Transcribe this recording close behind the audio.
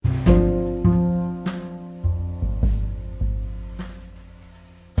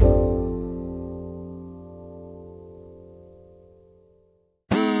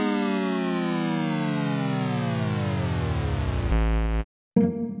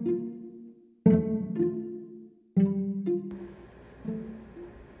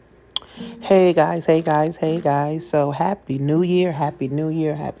Hey guys, hey guys, hey guys. So happy new year, happy new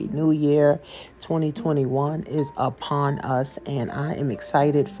year, happy new year. 2021 is upon us and I am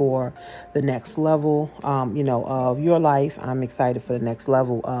excited for the next level, of your life. I'm excited for the next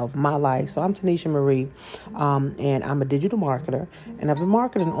level of my life. So I'm Tanisha Marie, and I'm a digital marketer and I've been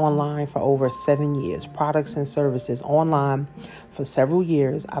marketing online for over 7 years, products and services online for several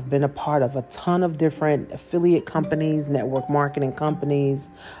years. I've been a part of a ton of different affiliate companies, network marketing companies,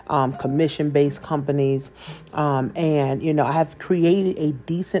 commission-based companies. I have created a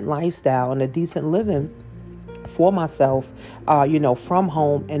decent lifestyle and a decent living for myself, from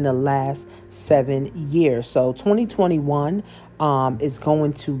home in the last 7 years. So 2021 is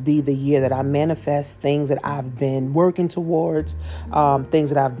going to be the year that I manifest things that I've been working towards,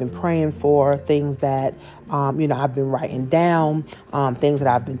 things that I've been praying for, things that, I've been writing down, things that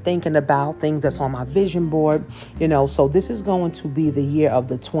I've been thinking about, things that's on my vision board, so this is going to be the year of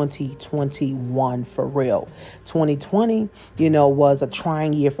the 2021 for real. 2020, was a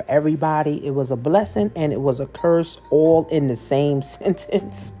trying year for everybody. It was a blessing and it was a curse all in the same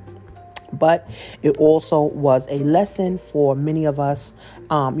sentence. But it also was a lesson for many of us,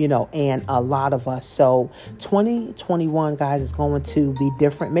 and a lot of us. So 2021, guys, is going to be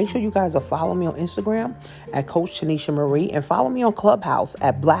different. Make sure you guys are following me on Instagram at Coach Tanisha Marie and follow me on Clubhouse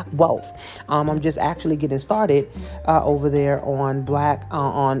at Black Wealth. I'm just actually getting started over there on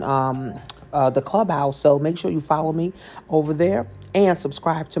the Clubhouse. So make sure you follow me over there and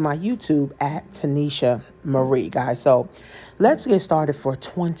subscribe to my YouTube at Tanisha Marie, guys. So let's get started for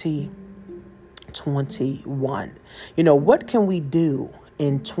 2021. What can we do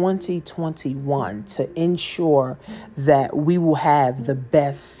in 2021 to ensure that we will have the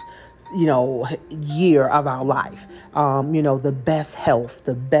best year of our life, the best health,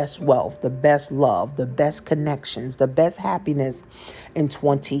 the best wealth, the best love, the best connections, the best happiness in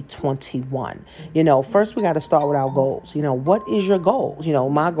 2021. First we got to start with our goals. What is your goal?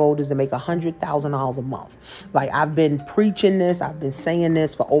 My goal is to make $100,000 a month. Like I've been preaching this, I've been saying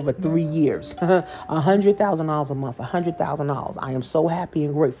this for over 3 years. $100,000 a month, $100,000. I am so happy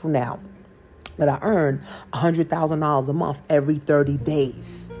and grateful now that I earn $100,000 a month every 30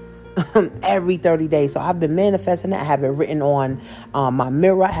 days. Every 30 days. So I've been manifesting that. I have it written on my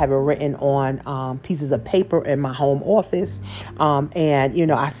mirror. I have it written on pieces of paper in my home office.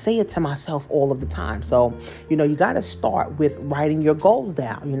 I say it to myself all of the time. So, you got to start with writing your goals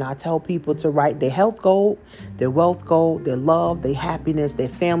down. I tell people to write their health goal, their wealth goal, their love, their happiness, their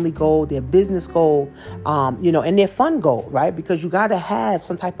family goal, their business goal, and their fun goal, right? Because you got to have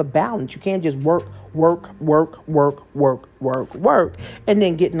some type of balance. You can't just work, and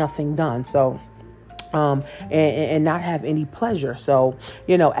then get nothing done. So, and not have any pleasure. So,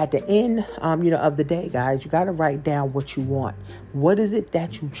 at the end, of the day, guys, you got to write down what you want. What is it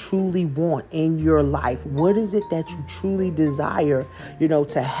that you truly want in your life? What is it that you truly desire,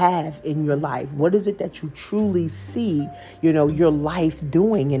 to have in your life? What is it that you truly see, your life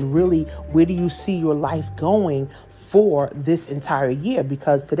doing? And really, where do you see your life going for this entire year?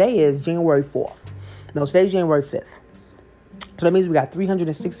 Because today is January 4th. No, today's January 5th. So that means we got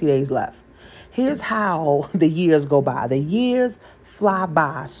 360 days left. Here's how the years go by. The years fly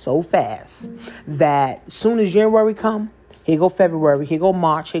by so fast that soon as January come, here go February, here go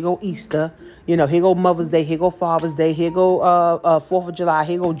March, here go Easter, here go Mother's Day, here go Father's Day, here go 4th of July,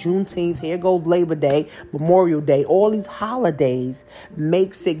 here go Juneteenth, here goes Labor Day, Memorial Day. All these holidays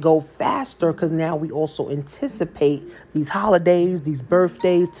makes it go faster because now we also anticipate these holidays, these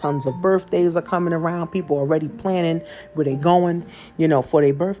birthdays. Tons of birthdays are coming around. People are already planning where they're going, for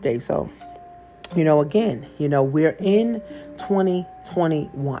their birthday. So, again, we're in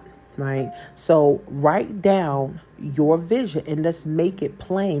 2021. Right. So write down your vision and let's make it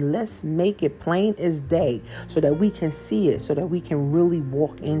plain. Let's make it plain as day so that we can see it, so that we can really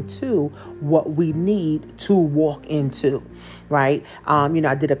walk into what we need to walk into. Right.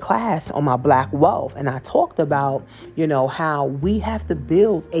 I did a class on my Black Wealth and I talked about, how we have to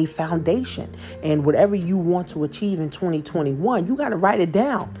build a foundation, and whatever you want to achieve in 2021, you got to write it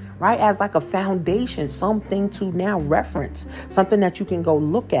down. Right, as like a foundation, something to now reference, something that you can go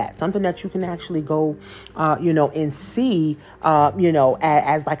look at, something that you can actually go, and see,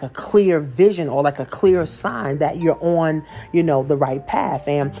 as like a clear vision or like a clear sign that you're on, the right path.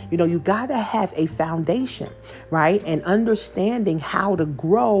 And, you got to have a foundation, right? And understanding how to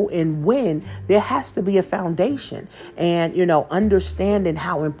grow and win, there has to be a foundation, and, understanding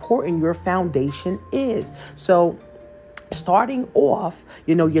how important your foundation is. So, starting off,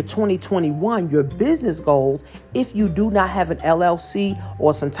 your 2021, your business goals, if you do not have an LLC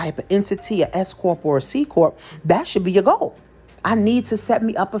or some type of entity, a S Corp or a C Corp, that should be your goal. I need to set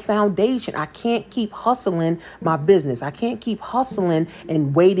me up a foundation. I can't keep hustling my business. I can't keep hustling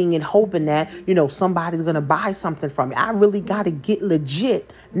and waiting and hoping that, somebody's going to buy something from me. I really got to get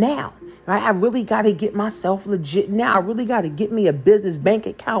legit now. Right? I really got to get myself legit now. I really got to get me a business bank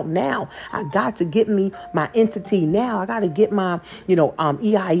account now. I got to get me my entity now. I got to get my,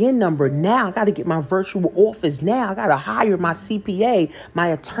 EIN number now. I got to get my virtual office now. I got to hire my CPA, my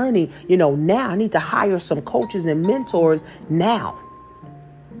attorney, now. I need to hire some coaches and mentors now.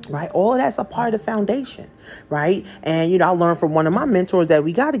 Right? All of that's a part of the foundation. Right? And, I learned from one of my mentors that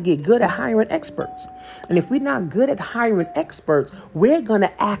we got to get good at hiring experts. And if we're not good at hiring experts, we're going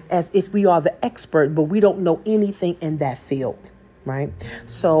to act as if we are the expert, but we don't know anything in that field. Right?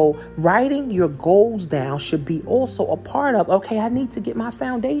 So writing your goals down should be also a part of, okay, I need to get my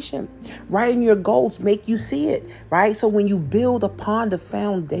foundation. Writing your goals make you see it. Right? So when you build upon the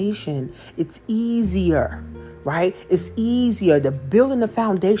foundation, it's easier. Right? It's easier. The building the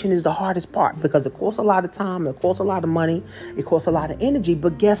foundation is the hardest part because it costs a lot of time. It costs a lot of money. It costs a lot of energy.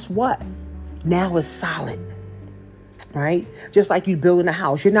 But guess what? Now it's solid. Right? Just like you building a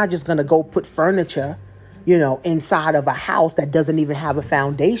house. You're not just going to go put furniture, inside of a house that doesn't even have a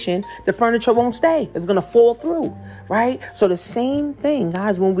foundation. The furniture won't stay. It's going to fall through. Right? So the same thing,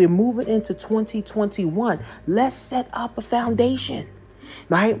 guys, when we're moving into 2021, let's set up a foundation.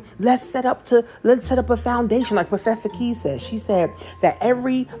 Right? Let's set up a foundation. Like Professor Key says, she said that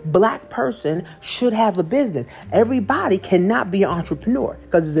every Black person should have a business. Everybody cannot be an entrepreneur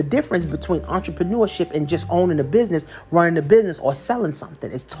because there's a difference between entrepreneurship and just owning a business, running a business, or selling something.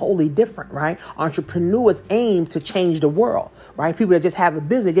 It's totally different, right? Entrepreneurs aim to change the world, right? People that just have a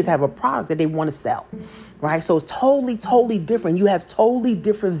business, just have a product that they want to sell. Right. So it's totally, totally different. You have totally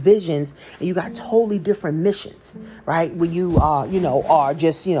different visions and you got totally different missions. Right. When you are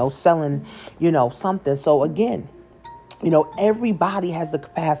just, selling, something. So again, everybody has the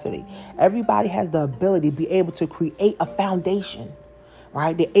capacity. Everybody has the ability to be able to create a foundation.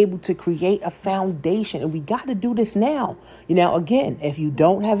 Right. They're able to create a foundation. And we got to do this now. Again, if you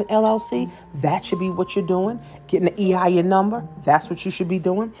don't have an LLC, that should be what you're doing. Getting an EIN number, that's what you should be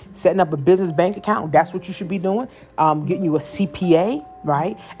doing. Setting up a business bank account, that's what you should be doing. Getting you a CPA,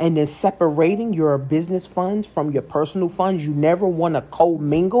 right? And then separating your business funds from your personal funds. You never want to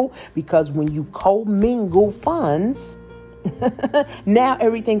co-mingle because when you co-mingle funds, now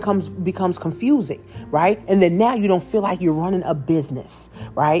everything becomes confusing, right? And then now you don't feel like you're running a business,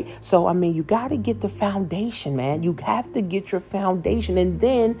 right? So, you got to get the foundation, man. You have to get your foundation. And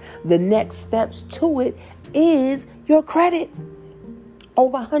then the next steps to it is your credit.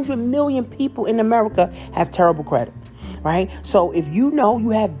 Over 100 million people in America have terrible credit. Right? So if you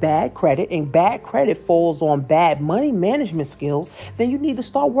have bad credit and bad credit falls on bad money management skills, then you need to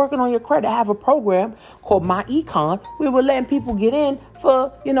start working on your credit. I have a program called My Econ where we're letting people get in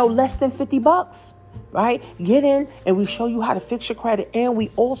for, less than $50. Right? Get in and we show you how to fix your credit. And we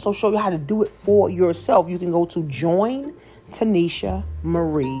also show you how to do it for yourself. You can go to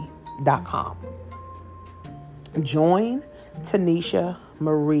jointanishamarie.com.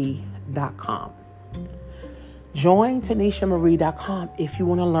 jointanishamarie.com. jointanishamarie.com if you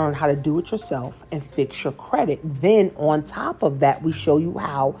want to learn how to do it yourself and fix your credit. Then on top of that, we show you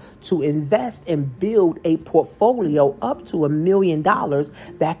how to invest and build a portfolio up to $1 million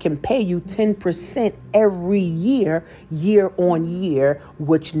that can pay you 10% every year, year on year,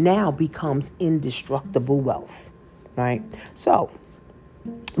 which now becomes indestructible wealth. Right? So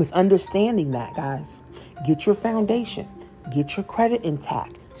with understanding that, guys, get your foundation, get your credit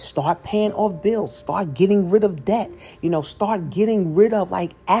intact. Start paying off bills. Start getting rid of debt. Start getting rid of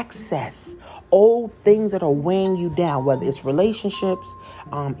access. Old things that are weighing you down, whether it's relationships,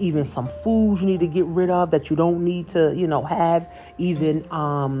 even some foods you need to get rid of that you don't need to, have, even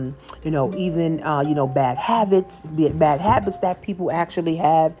bad habits that people actually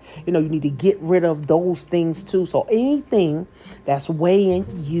have, you need to get rid of those things too. So anything that's weighing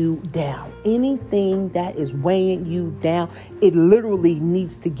you down, anything that is weighing you down, it literally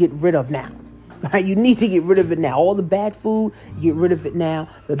needs to get rid of now. Right? You need to get rid of it now. All the bad food, get rid of it now.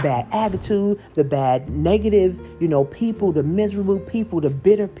 The bad attitude, the bad negative, people, the miserable people, the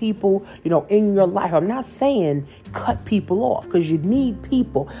bitter people, in your life. I'm not saying cut people off because you need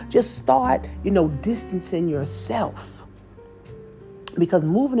people. Just start, distancing yourself. Because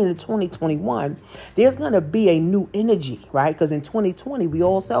moving into 2021, there's going to be a new energy, right? Because in 2020, we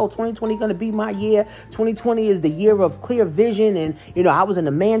all say, 2020 is going to be my year. 2020 is the year of clear vision. And, I was in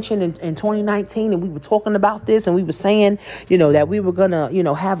a mansion in 2019 and we were talking about this and we were saying, that we were going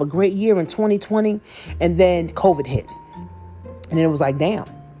to, have a great year in 2020. And then COVID hit. And then it was like, damn,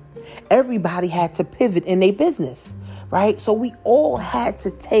 Everybody had to pivot in their business, right? So we all had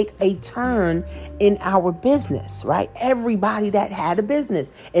to take a turn in our business, right? Everybody that had a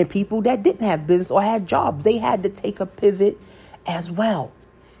business and people that didn't have business or had jobs, they had to take a pivot as well,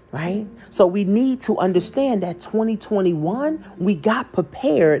 right? So we need to understand that 2021, we got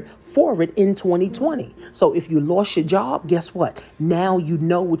prepared for it in 2020. So if you lost your job, guess what? Now you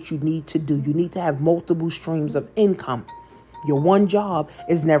know what you need to do. You need to have multiple streams of income. Your one job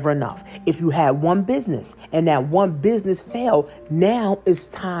is never enough. If you had one business and that one business failed, now it's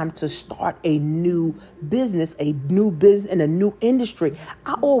time to start a new business in a new industry.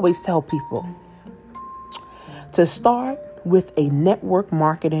 I always tell people to start with a network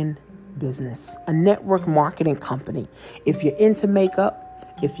marketing business, a network marketing company. If you're into makeup,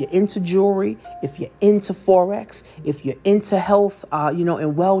 if you're into jewelry, if you're into Forex, if you're into health, and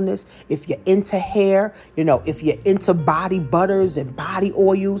wellness, if you're into hair, if you're into body butters and body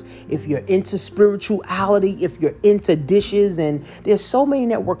oils, if you're into spirituality, if you're into dishes, and there's so many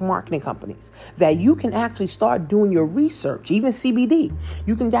network marketing companies that you can actually start doing your research, even CBD.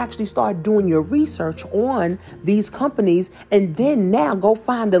 You can actually start doing your research on these companies and then now go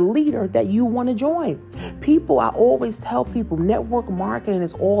find a leader that you want to join. I always tell people network marketing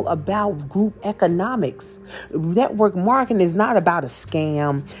is all about group economics. Network marketing is not about a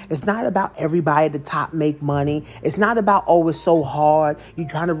scam. It's not about everybody at the top make money. It's not about, it's so hard. You're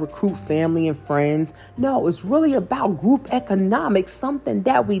trying to recruit family and friends. No, it's really about group economics, something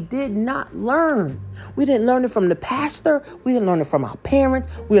that we did not learn. We didn't learn it from the pastor. We didn't learn it from our parents.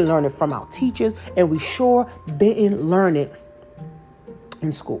 We didn't learn it from our teachers. And we sure didn't learn it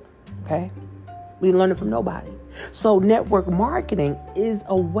in school. Okay? We didn't learn it from nobody. So network marketing is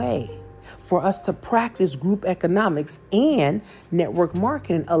a way for us to practice group economics, and network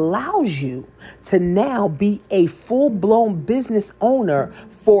marketing allows you to now be a full-blown business owner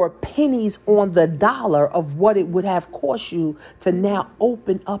for pennies on the dollar of what it would have cost you to now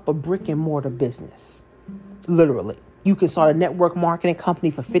open up a brick and mortar business. Literally. You can start a network marketing company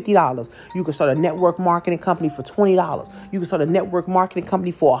for $50. You can start a network marketing company for $20. You can start a network marketing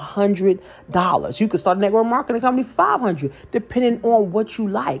company for $100. You can start a network marketing company for $500, depending on what you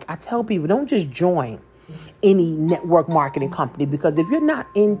like. I tell people, don't just join any network marketing company, because if you're not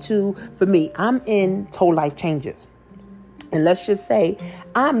for me, I'm in Total Life Changes. And let's just say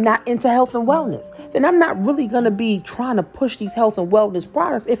I'm not into health and wellness, then I'm not really going to be trying to push these health and wellness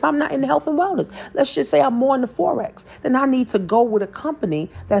products if I'm not in health and wellness. Let's just say I'm more into Forex. Then I need to go with a company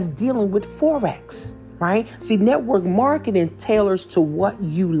that's dealing with Forex, right? See, network marketing tailors to what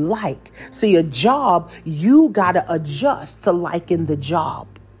you like. See, a job, you got to adjust to liking the job.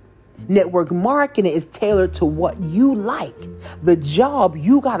 Network marketing is tailored to what you like. The job,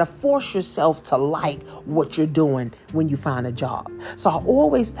 you got to force yourself to like what you're doing when you find a job. So I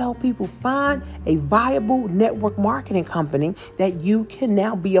always tell people, find a viable network marketing company that you can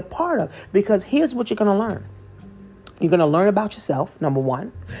now be a part of, because here's what you're going to learn. You're going to learn about yourself, number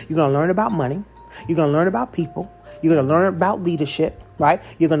one. You're going to learn about money. You're going to learn about people. You're going to learn about leadership, right?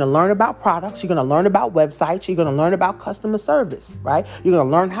 You're going to learn about products. You're going to learn about websites. You're going to learn about customer service, right? You're going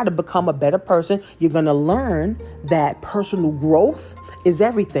to learn how to become a better person. You're going to learn that personal growth is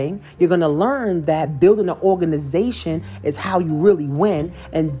everything. You're going to learn that building an organization is how you really win.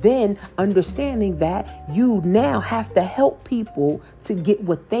 And then understanding that you now have to help people to get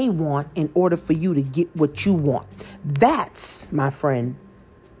what they want in order for you to get what you want. That's, my friend,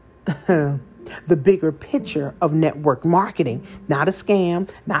 the bigger picture of network marketing. Not a scam,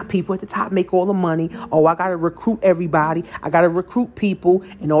 not people at the top make all the money. Oh, I got to recruit everybody. I got to recruit people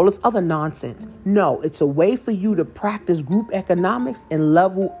and all this other nonsense. No, it's a way for you to practice group economics and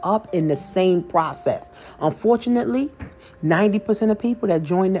level up in the same process. Unfortunately, 90% of people that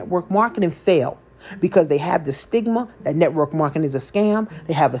join network marketing fail, because they have the stigma that network marketing is a scam.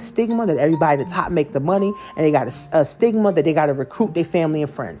 They have a stigma that everybody at the top make the money, and they got a stigma that they got to recruit their family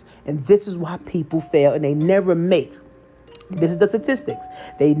and friends. And this is why people fail, and they never make. This is the statistics.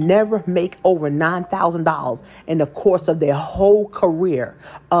 They never make over $9,000 in the course of their whole career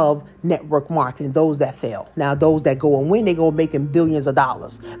of network marketing, those that fail. Now, those that go and win, they go making billions of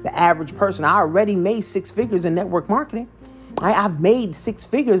dollars. The average person, I already made 6 figures in network marketing. I've made 6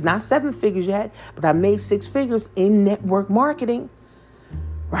 figures, not 7 figures yet, but I made 6 figures in network marketing,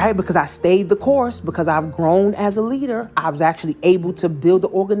 right? Because I stayed the course, because I've grown as a leader. I was actually able to build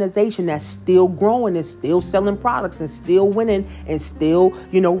an organization that's still growing and still selling products and still winning and still,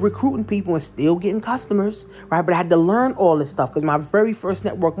 recruiting people and still getting customers, right? But I had to learn all this stuff because my very first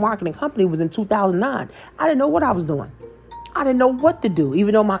network marketing company was in 2009. I didn't know what I was doing. I didn't know what to do,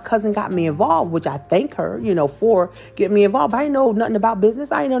 even though my cousin got me involved, which I thank her, for getting me involved. But I didn't know nothing about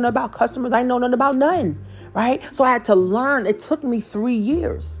business. I didn't know nothing about customers. I didn't know nothing about nothing, right? So I had to learn. It took me 3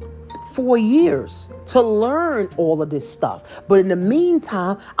 years. 4 years to learn all of this stuff. But in the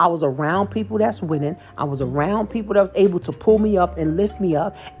meantime, I was around people that's winning. I was around people that was able to pull me up and lift me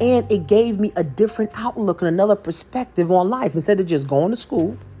up. And it gave me a different outlook and another perspective on life. Instead of just going to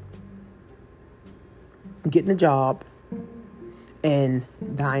school, getting a job, and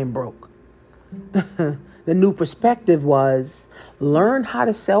dying broke. The new perspective was learn how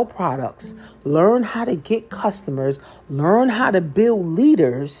to sell products, learn how to get customers, learn how to build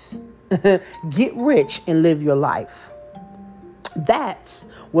leaders, get rich and live your life. That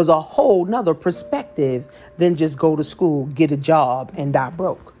was a whole nother perspective than just go to school, get a job, and die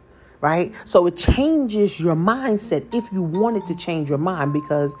broke. Right? So it changes your mindset if you wanted to change your mind,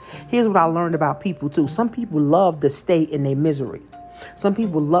 because here's what I learned about people too. Some people love to stay in their misery. Some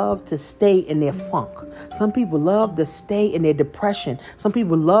people love to stay in their funk. Some people love to stay in their depression. Some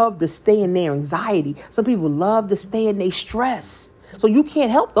people love to stay in their anxiety. Some people love to stay in their stress. So you can't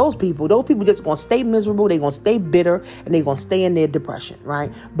help those people. Those people just going to stay miserable. They're going to stay bitter, and they're going to stay in their depression,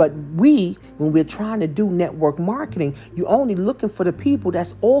 right? But when we're trying to do network marketing, you're only looking for the people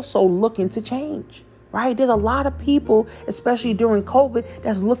that's also looking to change, right? There's a lot of people, especially during COVID,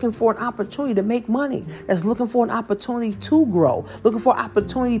 that's looking for an opportunity to make money, that's looking for an opportunity to grow, looking for an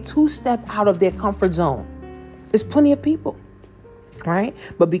opportunity to step out of their comfort zone. There's plenty of people, right?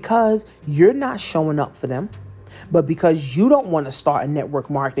 But because you're not showing up for them, but because you don't want to start a network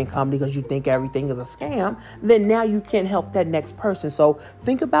marketing company because you think everything is a scam, then now you can't help that next person. So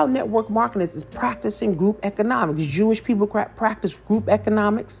think about network marketing as practicing group economics. Jewish people practice group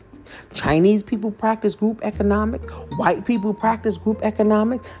economics. Chinese people practice group economics. White people practice group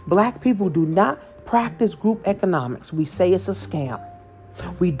economics. Black people do not practice group economics. We say it's a scam.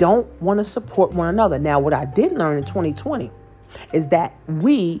 We don't want to support one another. Now, what I did learn in 2020 is that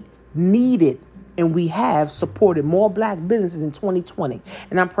we needed and we have supported more black businesses in 2020.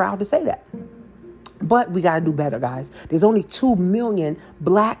 And I'm proud to say that. But we got to do better, guys. There's only 2 million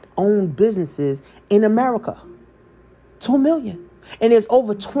black-owned businesses in America. 2 million. And there's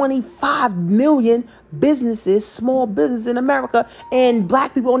over 25 million businesses, small businesses in America. And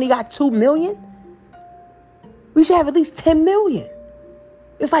black people only got 2 million. We should have at least 10 million.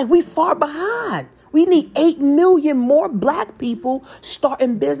 It's like we far behind. We need 8 million more black people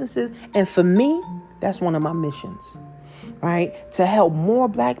starting businesses. And for me, that's one of my missions, right? To help more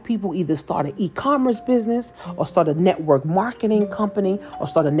black people either start an e-commerce business or start a network marketing company or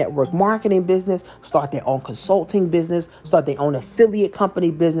start a network marketing business, start their own consulting business, start their own affiliate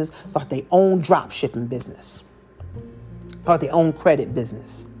company business, start their own drop shipping business, start their own credit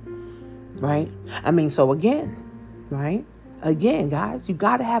business, right? So again, right? Again, guys, you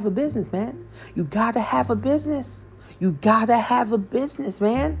got to have a business, man. You got to have a business. You got to have a business,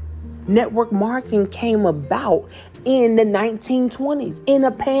 man. Network marketing came about in the 1920s in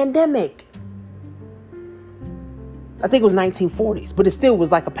a pandemic. I think it was 1940s, but it still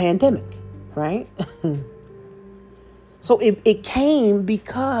was like a pandemic, right? So it came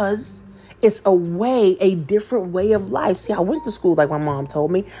because it's a different way of life. See, I went to school like my mom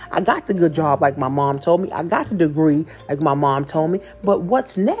told me. I got the good job like my mom told me. I got the degree like my mom told me. But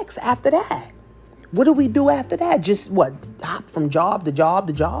what's next after that? What do we do after that? Just hop from job to job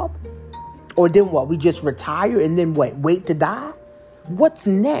to job? Or then what? We just retire and then wait to die? What's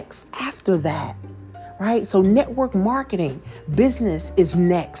next after that? Right? So network marketing, business is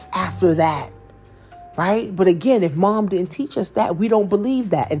next after that. Right? But again, if mom didn't teach us that, we don't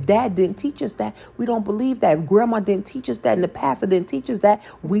believe that. If dad didn't teach us that, we don't believe that. If grandma didn't teach us that and the pastor didn't teach us that,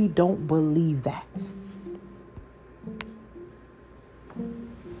 we don't believe that.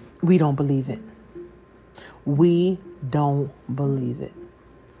 We don't believe it. We don't believe it.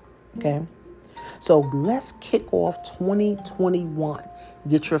 Okay? So let's kick off 2021.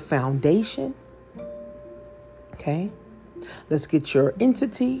 Get your foundation. Okay? Let's get your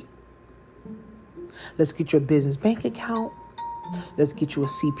entity. Let's get your business bank account. Let's get you a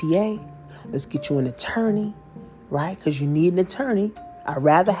CPA. Let's get you an attorney, right? Because you need an attorney. I'd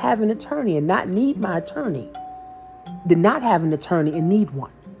rather have an attorney and not need my attorney than not have an attorney and need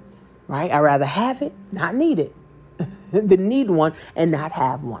one, right? I'd rather have it, not need it, than need one and not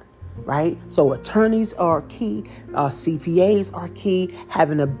have one, right? So attorneys are key. CPAs are key.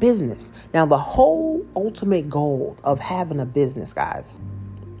 Having a business. Now, the whole ultimate goal of having a business, guys,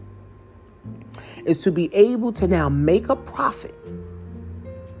 is to be able to now make a profit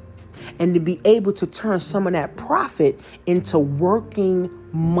and to be able to turn some of that profit into working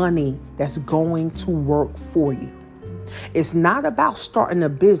money that's going to work for you. It's not about starting a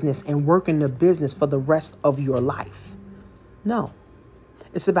business and working the business for the rest of your life. No,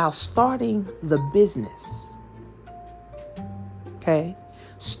 it's about starting the business. Okay?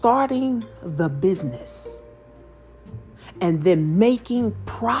 Starting the business and then making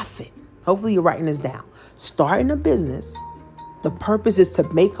profit. Hopefully you're writing this down. Starting a business. The purpose is to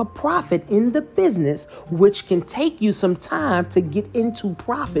make a profit in the business, which can take you some time to get into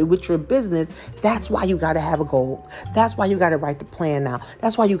profit with your business. That's why you got to have a goal. That's why you got to write the plan out.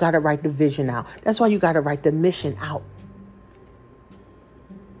 That's why you got to write the vision out. That's why you got to write the mission out.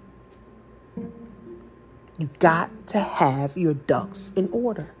 You got to have your ducks in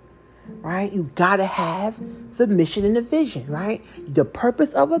order. Right? You got to have the mission and the vision, right? The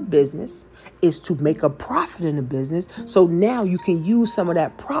purpose of a business is to make a profit in the business. So now you can use some of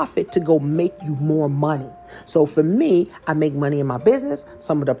that profit to go make you more money. So for me, I make money in my business.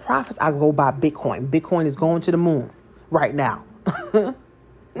 Some of the profits, I go buy Bitcoin. Bitcoin is going to the moon right now.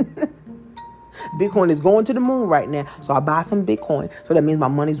 Bitcoin is going to the moon right now. So I buy some Bitcoin. So that means my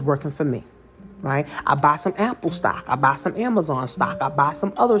money's working for me. Right? I buy some Apple stock. I buy some Amazon stock. I buy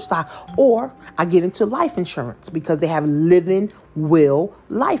some other stock. Or I get into life insurance because they have living will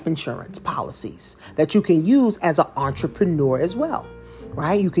life insurance policies that you can use as an entrepreneur as well.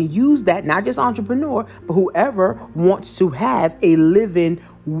 Right? You can use that, not just entrepreneur, but whoever wants to have a living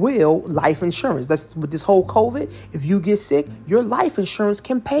will life insurance. That's with this whole COVID. If you get sick, your life insurance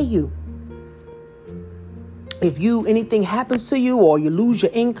can pay you. If anything happens to you or you lose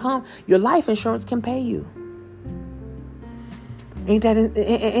your income, your life insurance can pay you. Ain't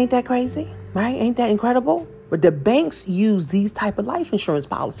that crazy? Right? Ain't that incredible? But the banks use these type of life insurance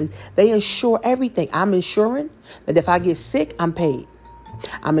policies. They insure everything. I'm insuring that if I get sick, I'm paid.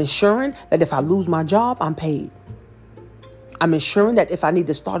 I'm insuring that if I lose my job, I'm paid. I'm ensuring that if I need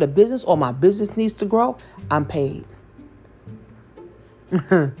to start a business or my business needs to grow, I'm paid.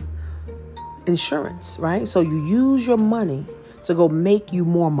 Insurance, right? So you use your money to go make you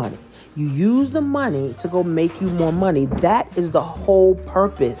more money. You use the money to go make you more money. That is the whole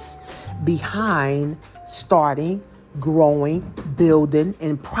purpose behind starting, growing, building,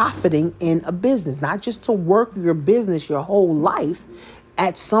 and profiting in a business. Not just to work your business your whole life.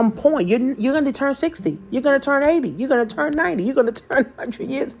 At some point, you're going to turn 60. You're going to turn 80. You're going to turn 90. You're going to turn 100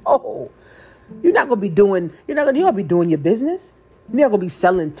 years old. You're not going to be doing your business. You're not going to be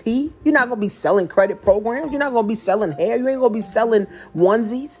selling tea. You're not going to be selling credit programs. You're not going to be selling hair. You ain't going to be selling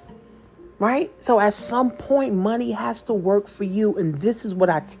onesies, right? So at some point, money has to work for you. And this is what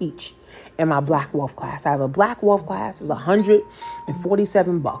I teach in my Black Wealth class. I have a Black Wealth class. It's $147.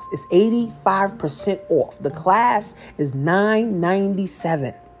 It's 85% off. The class is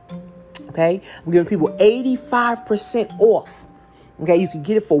 $997. Okay? I'm giving people 85% off. Okay? You can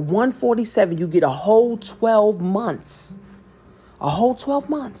get it for $147. You get a whole 12 months. A whole 12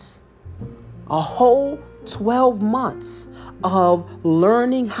 months. A whole 12 months of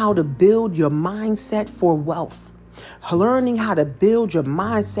learning how to build your mindset for wealth. Learning how to build your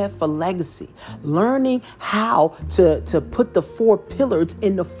mindset for legacy. Learning how to put the 4 pillars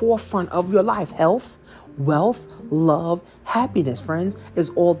in the forefront of your life. Health, wealth, love, happiness, friends,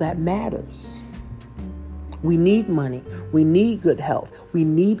 is all that matters. We need money. We need good health. We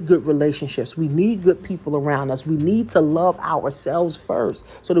need good relationships. We need good people around us. We need to love ourselves first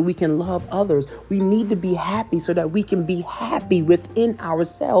so that we can love others. We need to be happy so that we can be happy within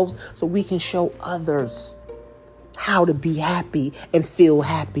ourselves so we can show others how to be happy and feel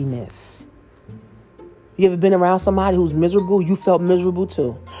happiness. You ever been around somebody who's miserable? You felt miserable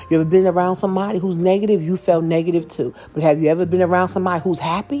too. You ever been around somebody who's negative? You felt negative too. But have you ever been around somebody who's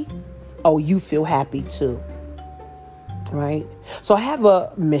happy? Oh, you feel happy too. Right? So I have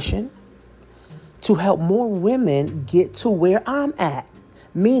a mission to help more women get to where I'm at.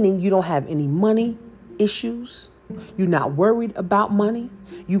 Meaning you don't have any money issues. You're not worried about money.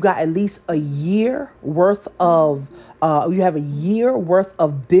 You got at least a year worth of, you have a year worth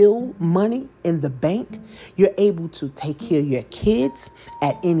of bill money in the bank. You're able to take care of your kids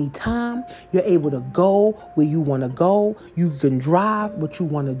at any time. You're able to go where you want to go. You can drive what you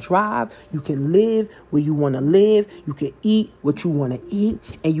want to drive. You can live where you want to live. You can eat what you want to eat.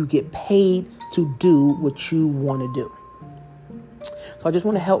 And you get paid to do what you want to do. So I just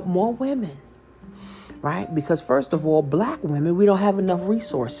want to help more women. Right? Because first of all, Black women, we don't have enough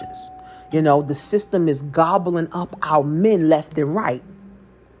resources. You know, the system is gobbling up our men left and right.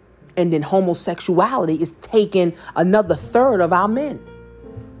 And then homosexuality is taking another third of our men.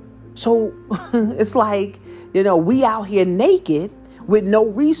 So it's like, you know, we out here naked with no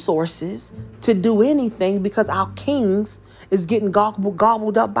resources to do anything because our kings is getting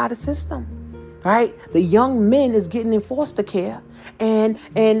gobbled up by the system. right? The young men is getting in foster care, and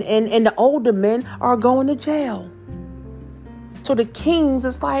the older men are going to jail. So the kings,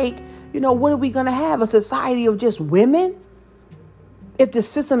 it's like, what are we going to have? A society of just women? If the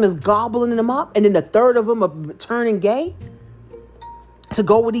system is gobbling them up and then a third of them are turning gay to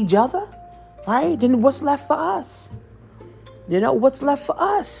go with each other, right? Then what's left for us? What's left for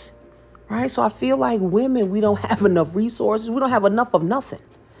us, right? So I feel like women, we don't have enough resources. We don't have enough of nothing,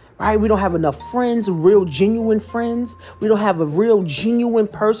 right? We don't have enough friends, real genuine friends. We don't have a real genuine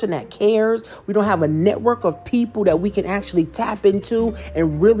person that cares. We don't have a network of people that we can actually tap into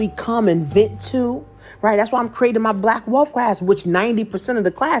and really come and vent to, right? That's why I'm creating my Black Wealth class, which 90% of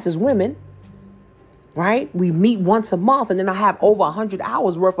the class is women, right? We meet once a month, and then I have over 100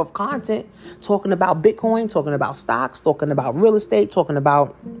 hours worth of content talking about Bitcoin, talking about stocks, talking about real estate, talking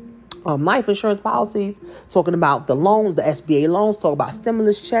about life insurance policies, talking about the loans, the SBA loans, talking about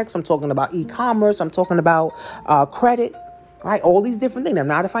stimulus checks. I'm talking about e-commerce. I'm talking about credit, right? All these different things. I'm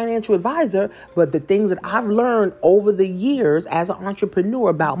not a financial advisor, but the things that I've learned over the years as an entrepreneur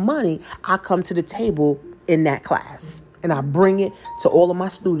about money, I come to the table in that class. And I bring it to all of my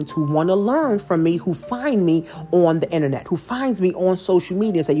students who want to learn from me, who find me on the internet, who finds me on social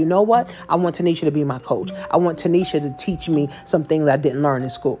media and say, you know what? I want Tanisha to be my coach. I want Tanisha to teach me some things I didn't learn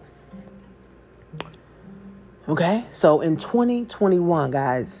in school. Okay, so in 2021,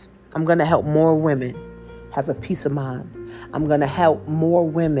 guys, I'm going to help more women have a peace of mind. I'm going to help more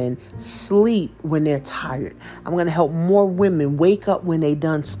women sleep when they're tired. I'm going to help more women wake up when they're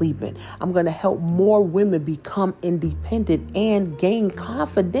done sleeping. I'm going to help more women become independent and gain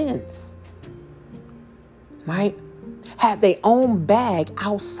confidence, right? Have their own bag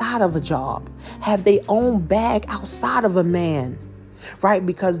outside of a job. Have their own bag outside of a man. Right?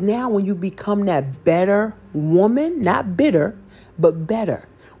 Because now when you become that better woman, not bitter, but better.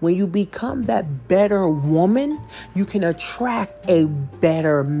 When you become that better woman, you can attract a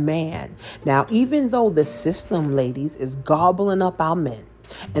better man. Now, even though the system, ladies, is gobbling up our men,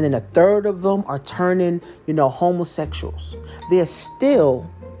 and then a third of them are turning, homosexuals, there's still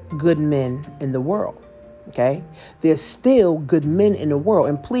good men in the world. Okay? There's still good men in the world.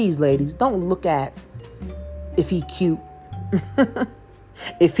 And please, ladies, don't look at if he cute.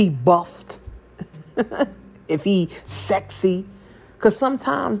 If he buffed, if he sexy, because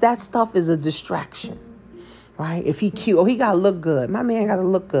sometimes that stuff is a distraction, right? If he cute, he got to look good. My man got to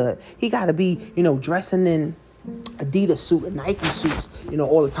look good. He got to be, dressing in Adidas suit and Nike suits,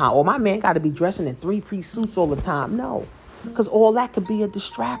 all the time. Or my man got to be dressing in 3-piece suits all the time. No, because all that could be a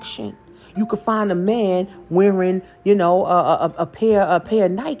distraction. You could find a man wearing, a pair of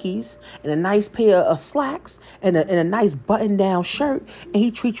Nikes and a nice pair of slacks and a nice button-down shirt, and he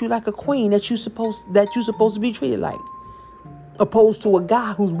treats you like a queen that you're supposed to be treated like. Opposed to a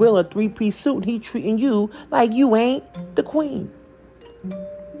guy who's wearing a 3-piece suit and he treating you like you ain't the queen.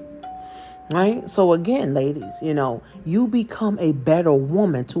 Right? So again, ladies, you become a better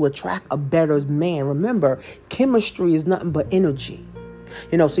woman to attract a better man. Remember, chemistry is nothing but energy.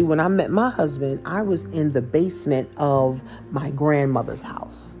 See, when I met my husband, I was in the basement of my grandmother's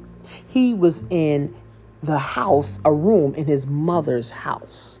house. He was in the house, a room in his mother's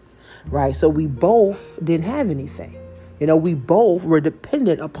house, right? So we both didn't have anything. We both were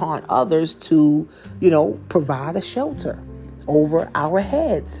dependent upon others to, provide a shelter over our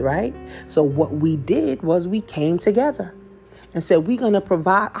heads, right? So what we did was we came together and said, we're going to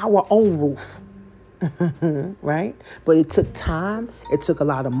provide our own roof. Right? But it took time. It took a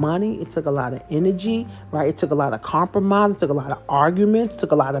lot of money. It took a lot of energy, right? It took a lot of compromise. It took a lot of arguments. It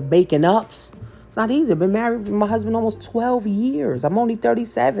took a lot of baking ups. It's not easy. I've been married with my husband almost 12 years. I'm only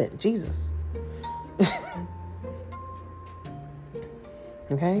 37. Jesus.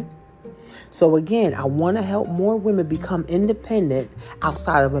 Okay? So again, I want to help more women become independent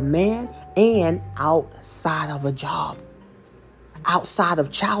outside of a man and outside of a job. Outside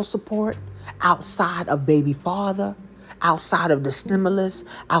of child support, outside of baby father, outside of the stimulus,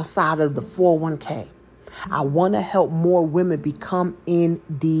 outside of the 401k. I want to help more women become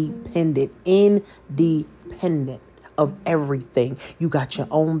independent of everything. You got your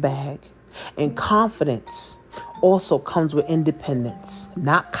own bag. And confidence also comes with independence,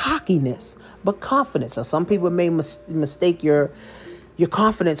 not cockiness, but confidence. So some people may mistake your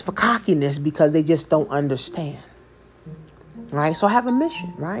confidence for cockiness because they just don't understand. Right? So I have a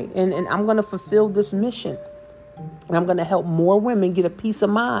mission, right? And I'm going to fulfill this mission. And I'm going to help more women get a peace of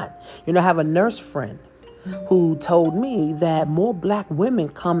mind. I have a nurse friend who told me that more black women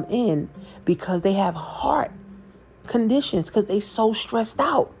come in because they have heart conditions because they so stressed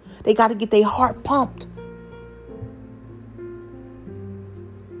out. They got to get their heart pumped.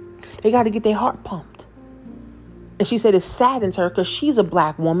 They got to get their heart pumped. And she said it saddens her because she's a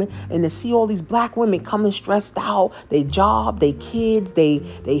black woman, and to see all these black women coming stressed out, their job, their kids, their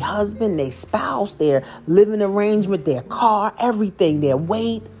husband, their spouse, their living arrangement, their car, everything, their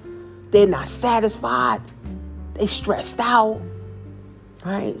weight, they're not satisfied. They stressed out,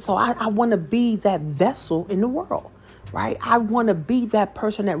 right? So I want to be that vessel in the world, right? I want to be that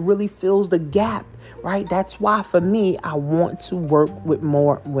person that really fills the gap, right? That's why for me, I want to work with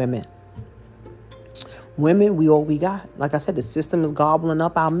more women. Women, we all we got. Like I said, the system is gobbling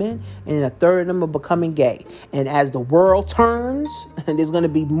up our men, and a third of them are becoming gay. And as the world turns, and there's going to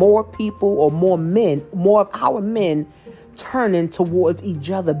be more people or more men, more of our men turning towards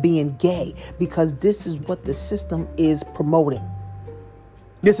each other being gay, because this is what the system is promoting.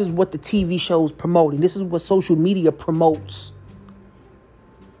 This is what the TV shows promoting. This is what social media promotes.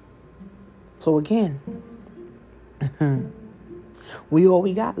 So again, we all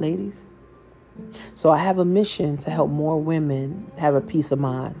we got, ladies. So I have a mission to help more women have a peace of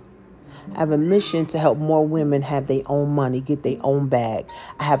mind. I have a mission to help more women have their own money, get their own bag.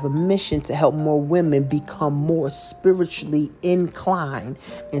 I have a mission to help more women become more spiritually inclined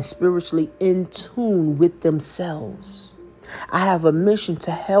and spiritually in tune with themselves. I have a mission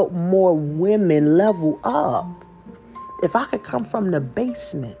to help more women level up. If I could come from the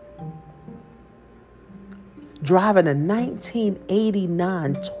basement, driving a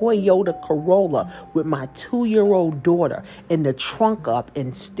 1989 Toyota Corolla with my 2-year-old daughter in the trunk up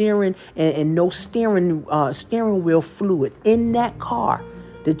and steering and no steering wheel fluid in that car.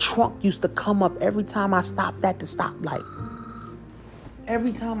 The trunk used to come up every time I stopped at the stoplight.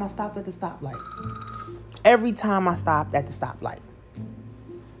 Every time I stopped at the stoplight. Every time I stopped at the stoplight.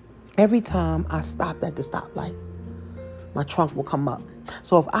 Every time I stopped at the stoplight, my trunk will come up.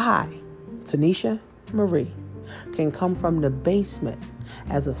 So if I, Tanisha Marie, can come from the basement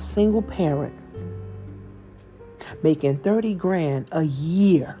as a single parent, making $30,000 a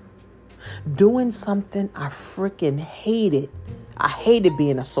year, doing something I freaking hated. I hated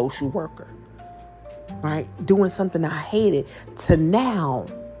being a social worker, right? Doing something I hated, to now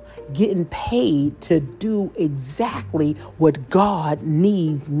getting paid to do exactly what God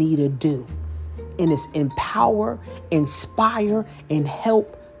needs me to do. And it's empower, inspire, and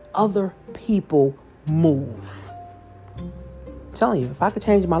help other people move. I'm telling you, if I could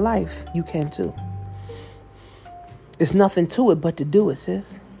change my life, you can too. There's nothing to it but to do it,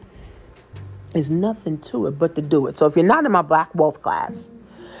 sis. There's nothing to it but to do it. So if you're not in my Black Wealth class,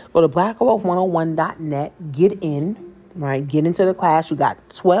 go to blackwealth101.net, get in, right? Get into the class. You got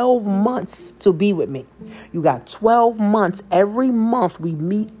 12 months to be with me. You got 12 months. Every month we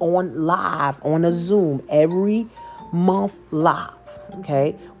meet on live on a Zoom. Every month live.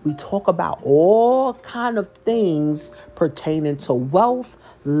 Okay, we talk about all kind of things pertaining to wealth,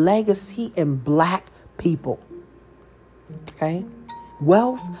 legacy, and black people. Okay,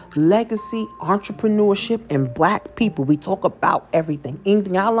 wealth, legacy, entrepreneurship, and black people. We talk about everything.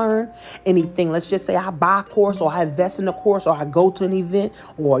 Anything I learn, anything. Let's just say I buy a course, or I invest in a course, or I go to an event,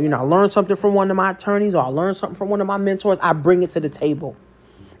 or I learn something from one of my attorneys, or I learn something from one of my mentors. I bring it to the table,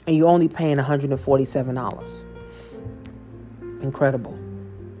 and you're only paying $147. Incredible.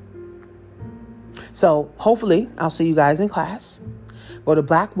 So hopefully I'll see you guys in class. Go to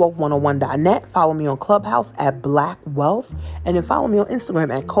blackwealth101.net. Follow me on Clubhouse at Black Wealth. And then follow me on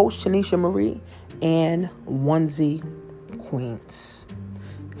Instagram at Coach Tanisha Marie and Onesie Queens.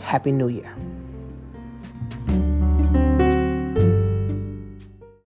 Happy New Year.